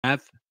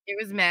It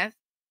was meth.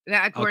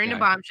 According to Okay.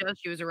 Bombshell,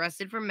 she was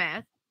arrested for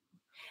meth.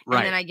 And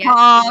Right. then I guess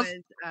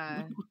she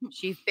was,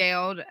 she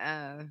failed.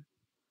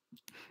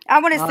 I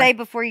want to say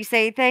before you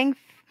say anything,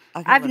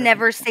 I've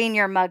never seen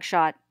your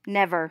mugshot.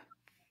 Never.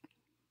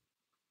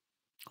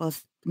 Well,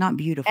 it's not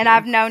beautiful. And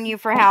I've known you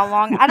for how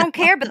long? I don't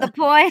care, but the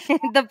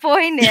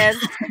point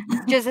is,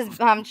 just as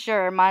I'm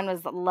sure mine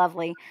was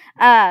lovely.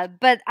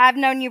 But I've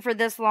known you for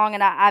this long,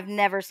 and I've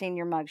never seen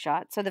your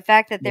mugshot. So the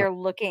fact that they're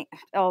looking,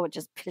 it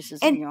just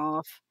pisses me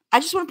off. I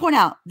just want to point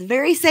out the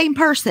very same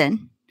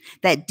person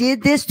that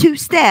did this to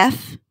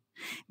Steph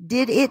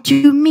did it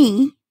to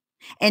me.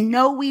 And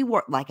no, we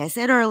were, like I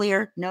said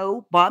earlier,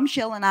 no,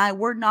 Bombshell and I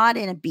were not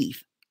in a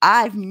beef.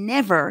 I've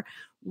never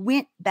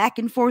went back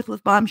and forth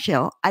with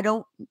Bombshell. I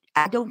don't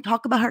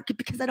talk about her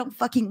because I don't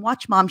fucking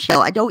watch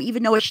Bombshell. I don't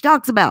even know what she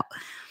talks about.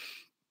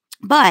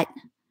 But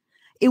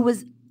it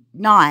was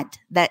not,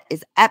 that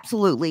is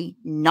absolutely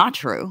not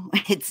true.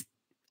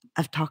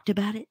 I've talked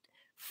about it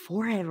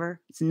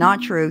forever. It's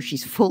not true.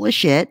 She's full of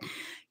shit.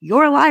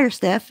 You're a liar,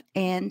 Steph.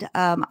 And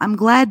I'm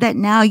glad that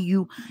now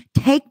you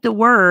take the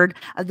word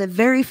of the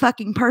very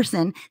fucking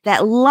person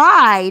that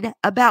lied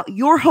about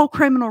your whole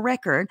criminal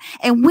record.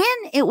 And when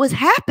it was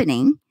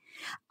happening,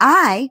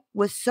 I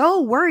was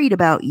so worried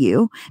about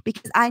you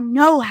because I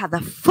know how the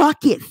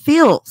fuck it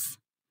feels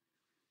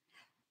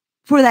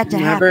for that to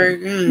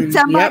happen.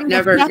 Somebody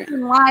would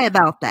fucking lie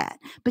about that.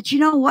 But you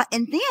know what?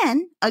 And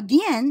then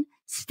again,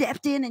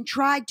 stepped in and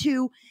tried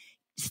to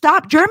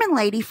stop German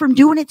lady from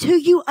doing it to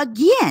you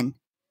again.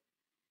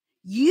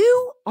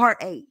 You are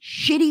a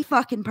shitty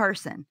fucking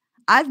person.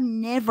 I've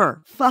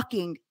never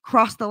fucking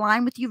crossed the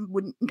line with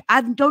you.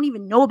 I don't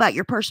even know about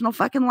your personal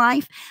fucking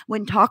life.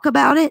 Wouldn't talk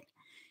about it.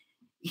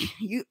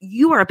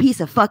 You are a piece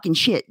of fucking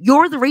shit.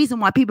 You're the reason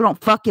why people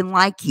don't fucking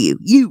like you.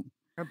 You.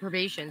 Her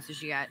probation, so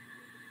she got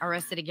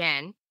arrested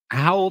again.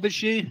 How old is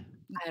she?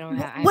 I don't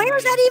know. Where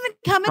is that even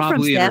coming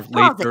Probably from, Steph? In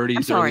her late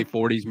 30s, early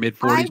 40s, mid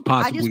 40s,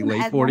 possibly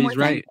late 40s,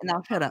 right? And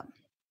I'll shut up.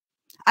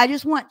 I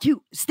just want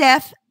to,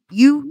 Steph,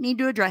 you need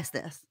to address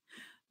this.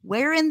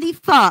 Where in the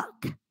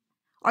fuck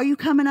are you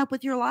coming up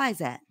with your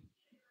lies at?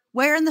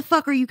 Where in the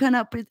fuck are you coming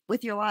up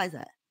with your lies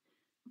at?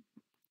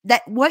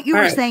 That what you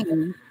were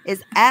saying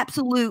is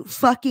absolute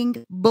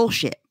fucking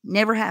bullshit.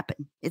 Never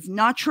happened. It's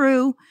not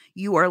true.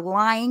 You are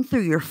lying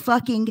through your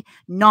fucking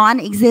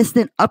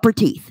non-existent upper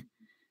teeth.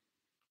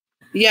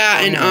 Yeah,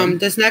 and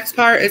this next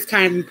part is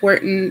kind of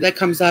important that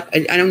comes up.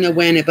 I don't know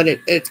when, but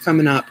it's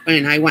coming up,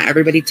 and I want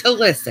everybody to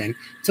listen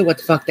to what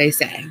the fuck they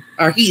say,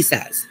 or he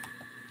says.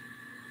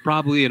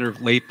 Probably in her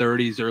late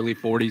 30s, early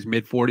 40s,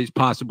 mid 40s,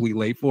 possibly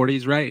late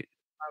 40s, right?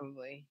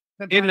 Probably.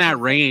 In that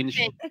range.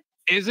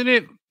 Isn't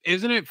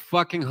it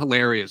fucking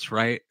hilarious,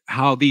 right?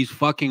 How these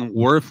fucking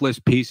worthless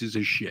pieces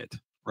of shit,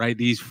 right?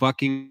 These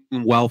fucking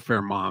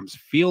welfare moms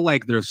feel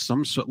like there's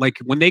some sort, like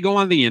when they go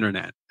on the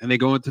internet and they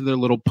go into their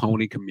little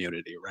pony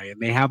community, right? And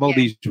they have all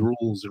these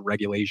rules and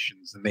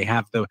regulations, and they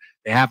have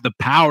the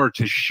power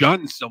to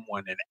shun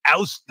someone and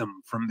oust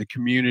them from the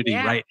community,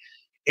 right?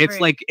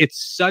 It's like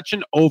it's such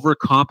an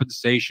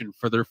overcompensation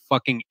for their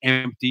fucking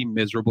empty,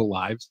 miserable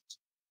lives.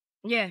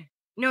 Yeah.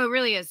 No, it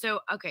really is. So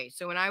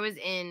so when I was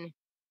in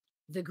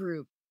the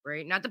group,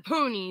 right? Not the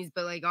ponies,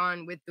 but like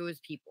on with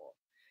those people.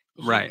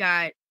 Right. You've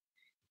got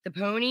the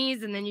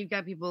ponies, and then you've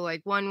got people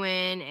like One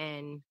Win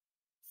and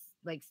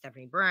like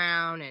Stephanie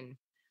Brown, and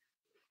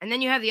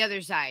then you have the other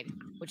side,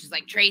 which is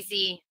like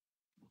Tracy,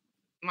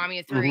 Mommy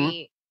of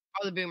Three,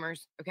 all the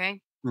boomers,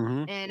 okay?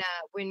 And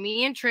when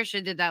me and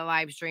Trisha did that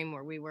live stream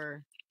where we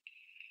were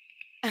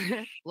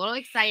a little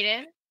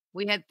excited,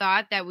 we had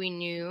thought that we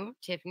knew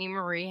Tiffany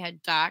Marie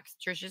had doxed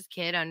Trisha's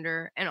kid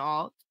under an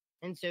alt.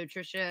 And so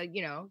Trisha,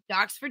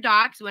 docs for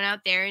docs, went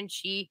out there and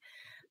she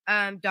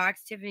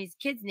doxed Tiffany's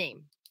kid's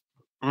name.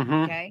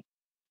 Okay.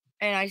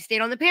 And I stayed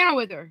on the panel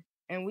with her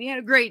and we had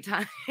a great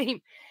time. Okay.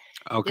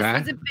 This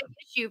was a big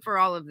issue for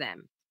all of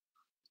them.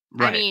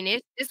 Right. I mean,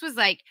 this was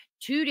like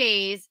 2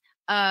 days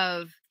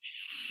of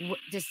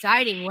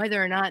deciding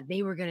whether or not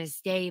they were going to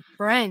stay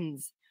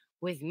friends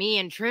with me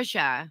and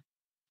Trisha.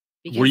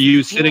 Were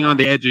you sitting on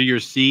the edge of your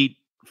seat,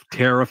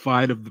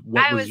 terrified of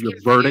what was your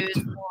verdict?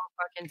 The whole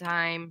fucking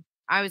time.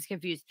 I was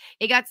confused.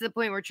 It got to the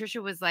point where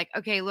Trisha was like,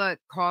 okay, look,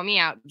 call me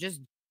out. Just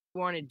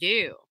want to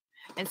do.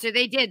 And so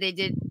they did. They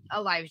did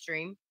a live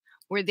stream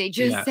where they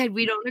just said,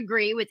 we don't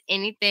agree with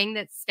anything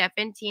that Steph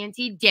and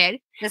TNT did.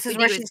 This is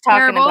where she's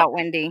talking about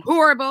Wendy.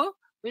 Horrible.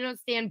 We don't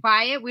stand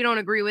by it. We don't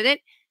agree with it.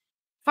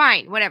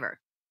 Fine, whatever.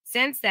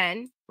 Since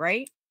then,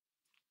 right?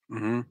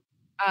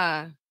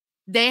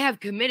 They have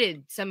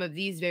committed some of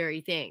these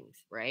very things,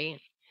 right?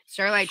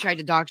 Starlight tried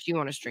to dox you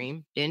on a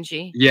stream, didn't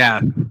she?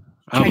 Yeah.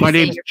 My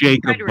name's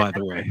Jacob, by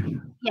the way.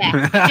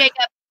 Yeah,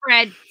 Jacob,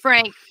 Fred,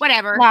 Frank,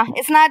 whatever. No,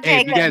 it's not Hey,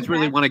 Jacob. if you guys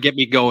really want to get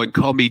me going,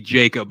 call me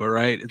Jacob, all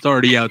right? It's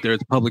already out there.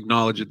 It's public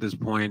knowledge at this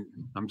point.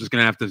 I'm just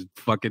going to have to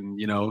fucking,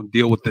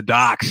 deal with the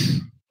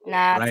docs.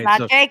 Nah, right? It's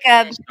not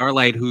Jacob.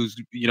 Starlight, who's,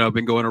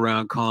 been going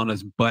around calling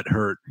us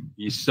butthurt.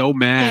 He's so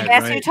mad,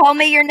 Guess who told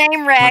me your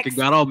name, Rex? Fucking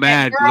got all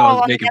mad because I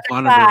was making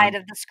fun of her.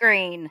 Of the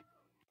screen.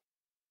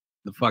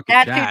 the fucking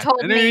That's who chat. told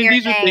And me then your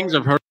these are things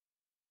name. I've heard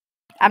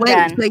I'm Wait,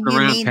 done. so you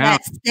around mean town.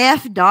 that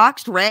Steph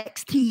doxed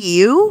Rex to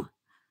you?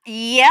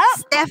 Yep.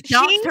 Steph She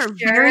doxed her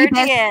very sure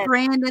best did.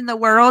 friend in the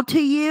world to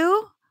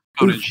you?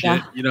 and Oof, shit.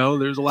 yeah. You know,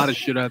 there's a lot of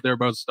shit out there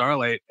about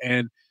Starlight.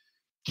 And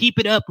keep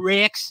it up,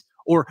 Rex.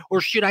 Or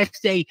should I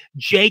say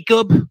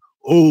Jacob?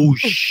 Oh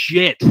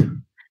shit.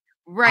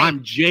 Right.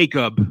 I'm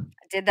Jacob.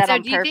 I did that So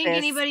on do you purpose. think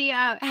anybody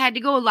had to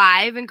go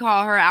live and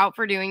call her out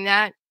for doing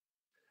that?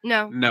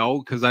 No. No,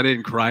 because I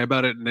didn't cry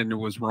about it and then it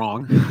was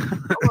wrong.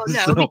 Well,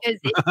 no, So- because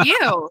it's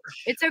you.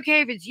 It's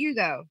okay if it's you,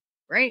 though,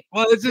 right?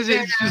 Well, it's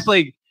just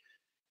like,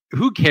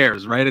 who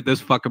cares, right? At this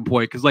fucking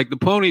point, because like the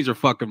ponies are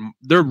fucking,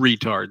 they're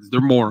retards, they're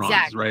morons,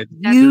 Exactly. right?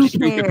 You They're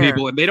stupid care.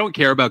 people, and they don't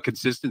care about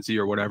consistency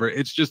or whatever.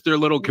 It's just their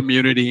little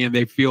community, and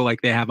they feel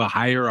like they have a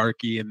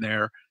hierarchy in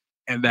there,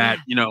 and that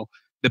Yeah. you know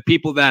the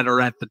people that are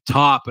at the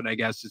top, and I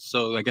guess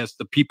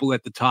the people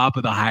at the top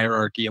of the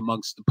hierarchy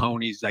amongst the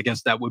ponies, I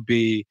guess that would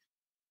be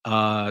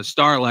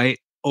Starlight,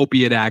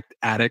 opiate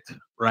addict,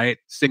 right?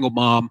 Single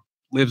mom,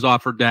 lives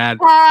off her dad.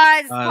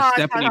 Pause.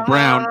 Stephanie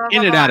Brown,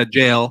 in and out of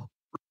jail.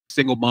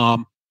 Single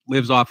mom,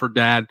 lives off her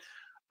dad.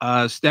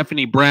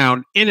 Stephanie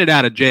Brown, in and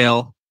out of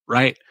jail,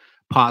 right?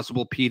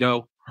 Possible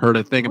pedo. Heard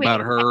a thing Wait, about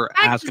her back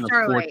to asking a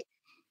Starlight.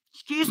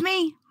 Excuse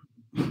me?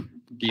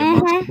 be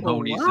amongst the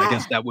ponies. I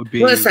guess What? that would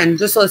be Listen,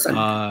 just listen.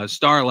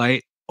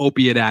 Starlight,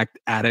 opiate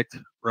addict,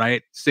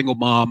 right? Single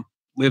mom,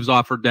 lives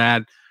off her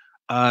dad.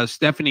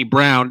 Stephanie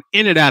Brown,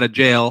 in and out of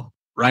jail,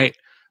 right?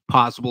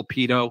 Possible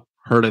pedo.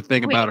 Heard a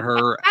thing Wait, about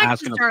her back to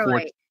asking a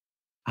Starlight.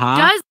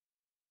 huh? Does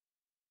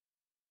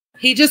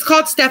He just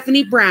called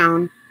Stephanie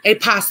Brown a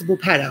possible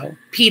pedo.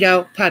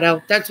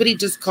 That's what he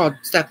just called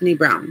Stephanie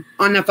Brown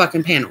on the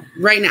fucking panel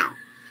right now.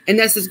 And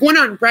this is going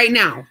on right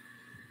now.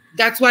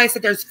 That's why I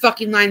said there's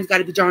fucking lines got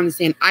to be drawn in the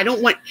sand. I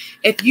don't want,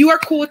 if you are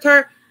cool with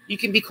her, you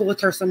can be cool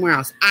with her somewhere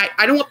else. I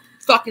don't want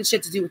fucking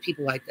shit to do with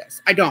people like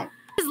this. I don't.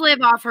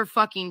 live off her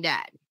fucking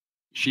dad.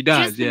 She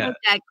does, Just to yeah. make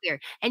that clear.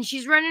 And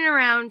she's running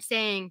around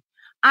saying,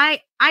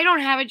 I don't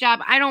have a job,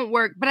 I don't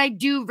work, but I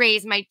do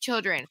raise my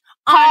children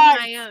on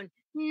my own.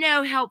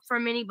 No help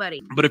from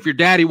anybody. But if your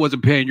daddy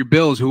wasn't paying your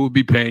bills, who would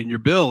be paying your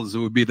bills? It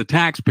would be the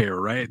taxpayer,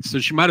 right? So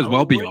she might as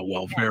well be on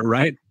welfare,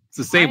 right? It's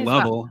the same Might as well.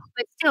 level.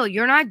 But still,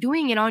 you're not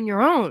doing it on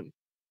your own.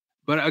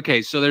 But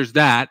okay, so there's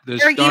that.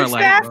 There's Are you, Starlight,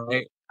 Steph?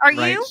 right? Are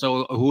Right. you?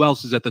 So who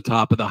else is at the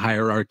top of the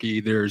hierarchy?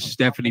 There's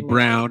Stephanie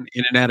Brown,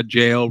 in and out of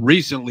jail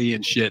recently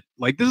and shit.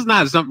 Like this is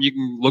not something you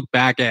can look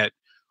back at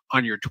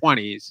on your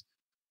 20s.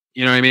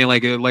 You know what I mean?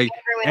 Like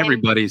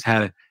everybody's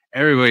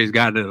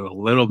gotten in a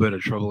little bit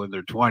of trouble in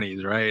their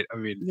 20s, right? I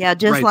mean, Yeah,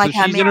 just right, like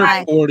so I'm she's in in her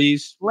my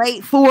 40s,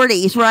 late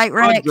 40s, right, on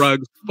Rex?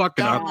 drugs,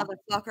 fucking Dumb up.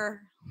 motherfucker.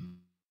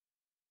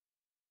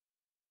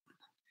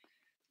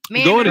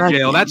 Going to Mander,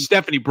 jail. That's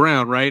Stephanie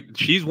Brown, right?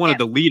 She's one of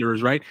the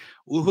leaders, right?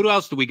 Well, who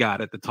else do we got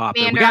at the top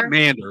there? We got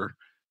Mander,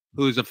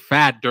 who's a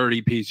fat,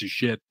 dirty piece of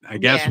shit. I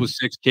guess with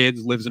 6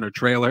 kids, lives in a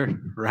trailer,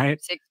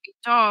 right? 6 feet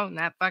tall in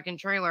that fucking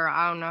trailer.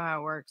 I don't know how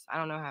it works.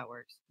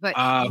 But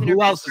even who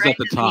her else best is at friend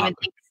the doesn't even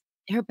top?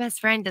 her best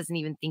friend doesn't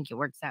even think it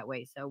works that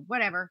way. So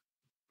whatever.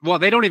 Well,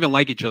 they don't even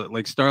like each other.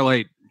 Like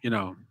Starlight, you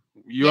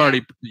Yeah.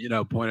 already,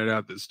 pointed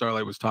out that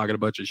Starlight was talking a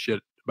bunch of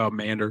shit about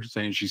Mander,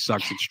 saying she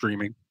sucks at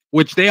streaming,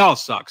 which they all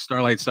suck.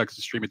 Starlight sucks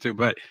at streaming too.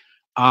 But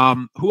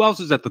who else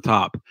is at the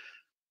top?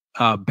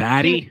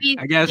 Batty,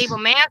 I guess. Table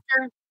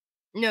master.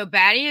 No,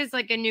 Batty is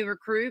like a new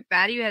recruit.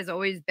 Batty has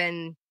always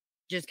been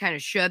just kind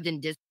of shoved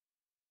and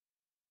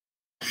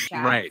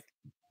Right.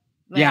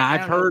 Like, Yeah, I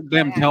I've don't know heard what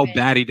them tell happened.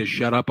 Batty to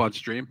shut up on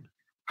stream.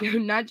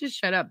 Not just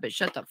shut up, but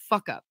shut the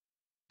fuck up.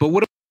 But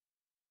what?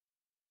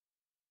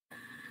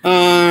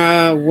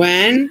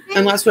 When?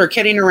 Unless we're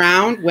kidding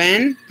around.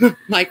 When?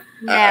 Like,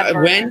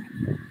 Never.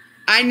 when?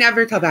 I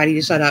never tell Batty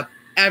to shut up.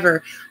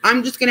 Ever.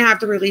 I'm just gonna have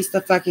to release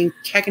the fucking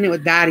Kicking It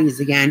With Baddies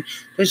again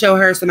to show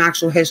her some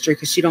actual history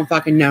because she don't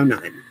fucking know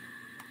none.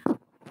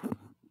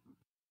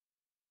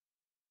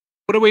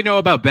 What do we know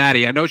about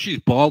Batty? I know she's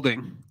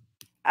balding.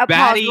 Pause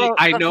Batty, real-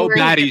 I know before you get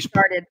Batty's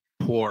started.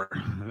 poor.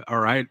 All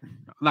right.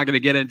 I'm not going to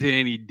get into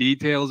any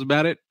details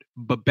about it,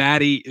 but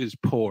Batty is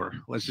poor.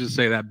 Let's just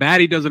say that.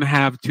 Batty doesn't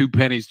have 2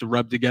 pennies to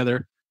rub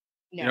together.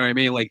 You know what I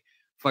mean? Like,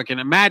 fucking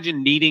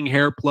imagine needing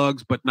hair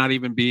plugs, but not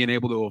even being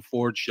able to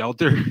afford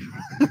shelter.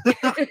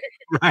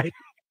 Right?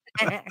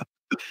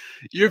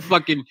 You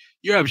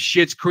have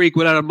Schitt's Creek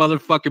without a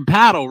motherfucking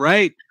paddle,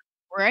 right?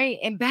 Right.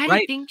 And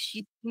Batty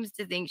seems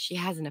to think she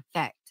has an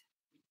effect.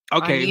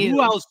 Okay, you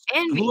who else?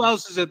 and Who me.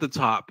 else is at the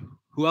top?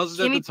 Who else is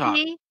at the Kimmy top?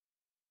 P?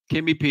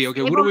 Kimmy P.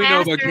 Okay, what Stable do we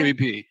know about master. Kimmy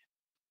P?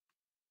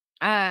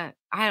 I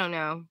don't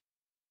know.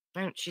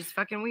 She's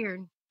fucking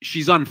weird.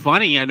 She's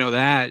unfunny. I know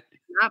that.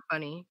 Not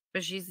funny,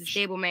 but she's the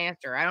stable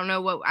master. I don't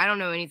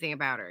know anything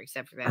about her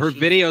except for that. Her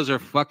she's videos are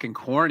fucking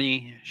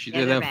corny. She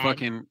did they're that bad.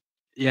 fucking.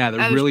 Yeah,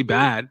 they're Oh, really she-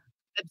 bad.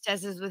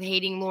 obsesses with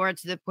hating Laura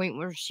to the point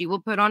where she will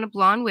put on a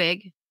blonde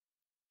wig.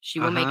 She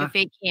will make Uh-huh. a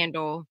fake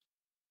candle.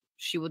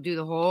 She will do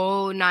the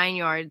whole 9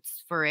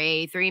 yards for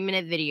a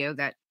 3-minute video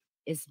that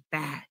is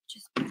bad.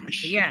 Just bad.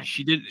 But yeah.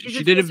 She did. she's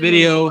She did a obsessed with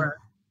hating video. Laura.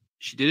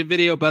 she did a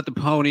video about the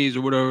ponies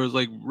or whatever. It was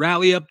like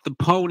rally up the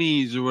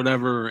ponies or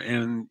whatever,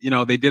 and you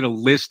know they did a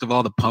list of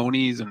all the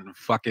ponies and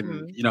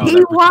fucking you know He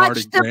that watched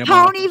retarded the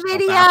grandma pony from South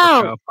video.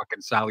 Africa,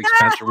 fucking Sally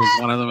Spencer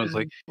was one of them. It's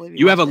like Believe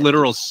you have a watched it.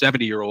 literal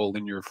 70-year-old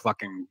in your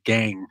fucking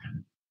gang.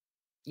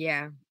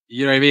 Yeah.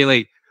 You know what I mean?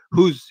 Like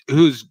who's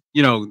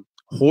you know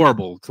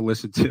horrible to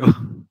listen to,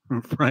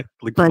 right?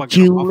 Like But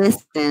fucking you awful.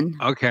 listen.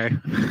 Okay.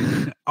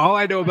 All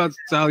I know about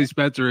Sally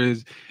Spencer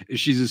is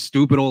she's a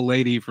stupid old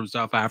lady from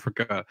South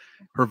Africa.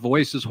 Her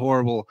voice is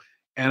horrible.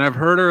 And I've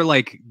heard her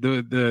like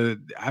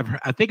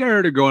I think I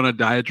heard her go on a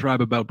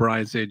diatribe about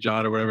Brian St.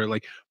 John or whatever.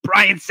 Like,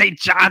 Brian St.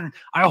 John,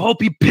 I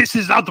hope he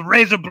pisses out the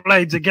razor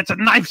blades and gets a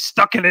knife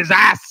stuck in his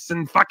ass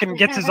and fucking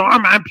gets his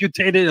arm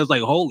amputated. I was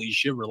like, holy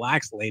shit,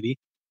 relax, lady.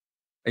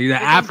 Like,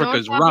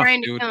 Africa's don't tell rough,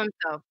 Brian dude. to kill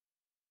himself.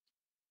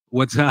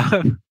 What's up?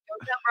 Don't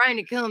tell Brian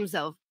to kill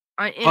himself.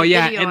 In Oh, a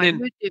yeah, video and on then-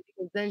 YouTube,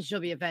 because then she'll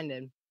be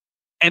offended.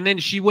 And then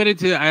she went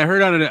into, I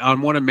heard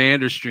on one of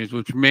Mander's streams,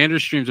 which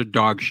Mander's streams are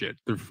dog shit.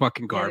 They're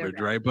fucking Yeah, they're garbage,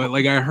 bad. right? But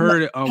like I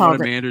heard on one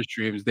of Mander's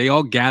streams, they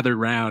all gathered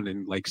around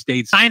and like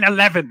stayed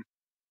 9/11.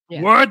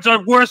 Yeah. Words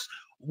are worse.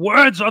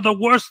 Words are the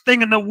worst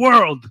thing in the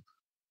world.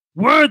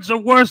 Words are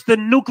worse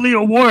than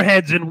nuclear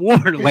warheads in war.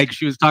 Like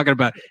she was talking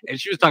about,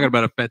 and she was talking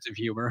about offensive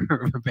humor,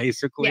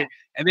 basically. Yeah.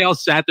 And they all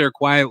sat there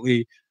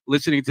quietly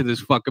listening to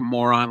this fucking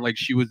moron like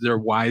she was their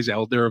wise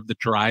elder of the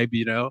tribe,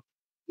 you know?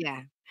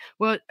 Yeah.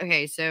 Well,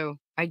 okay, so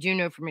I do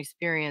know from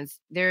experience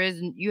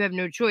you have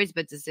no choice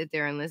but to sit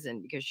there and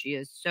listen because she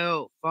is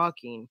so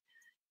fucking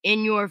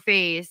in your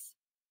face,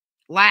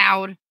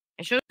 loud,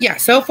 and she'll Yeah,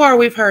 so far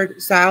we've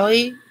heard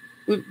Sally.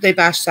 They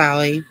bashed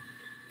Sally.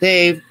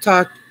 They've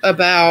talked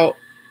about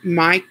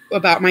my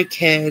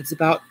kids,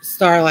 about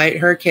Starlight,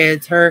 her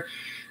kids, her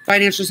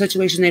financial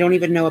situation they don't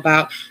even know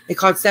about. They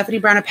called Stephanie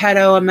Brown a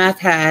pedo, a meth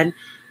head.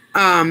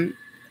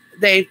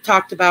 They've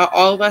talked about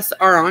all of us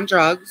are on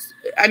drugs.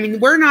 I mean,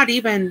 we're not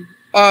even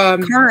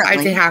I'd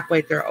Currently. say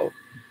halfway through.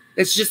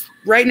 It's just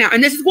right now.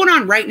 And this is going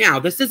on right now.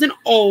 This isn't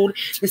old.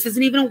 This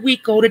isn't even a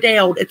week old, a day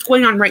old. It's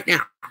going on right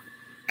now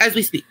as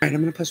we speak. All right,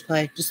 I'm going to push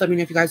play. Just let me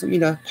know if you guys want me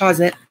to pause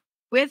it.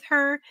 with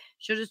her,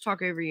 she'll just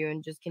talk over you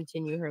and just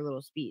continue her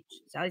little speech.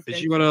 Sally Is she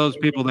Spencer one of those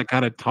is people that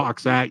kind of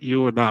talks at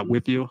you and not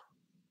with you?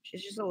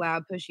 She's just a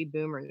loud, pushy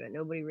boomer that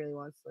nobody really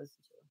wants to listen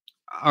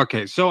to.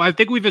 Okay, so I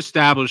think we've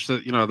established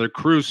that you know their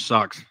crew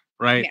sucks,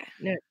 right? Yeah,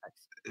 no, it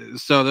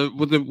sucks. So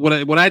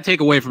what I take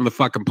away from the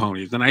fucking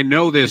ponies, and I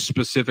know this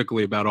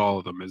specifically about all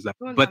of them, is that,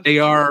 but they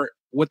are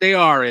what they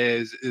are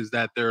is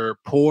that they're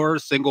poor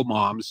single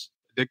moms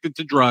addicted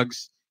to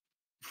drugs,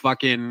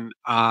 fucking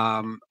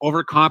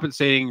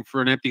overcompensating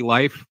for an empty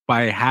life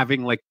by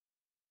having like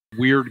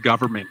weird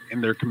government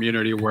in their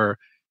community where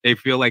they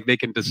feel like they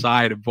can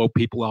decide and vote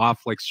people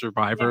off like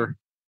Survivor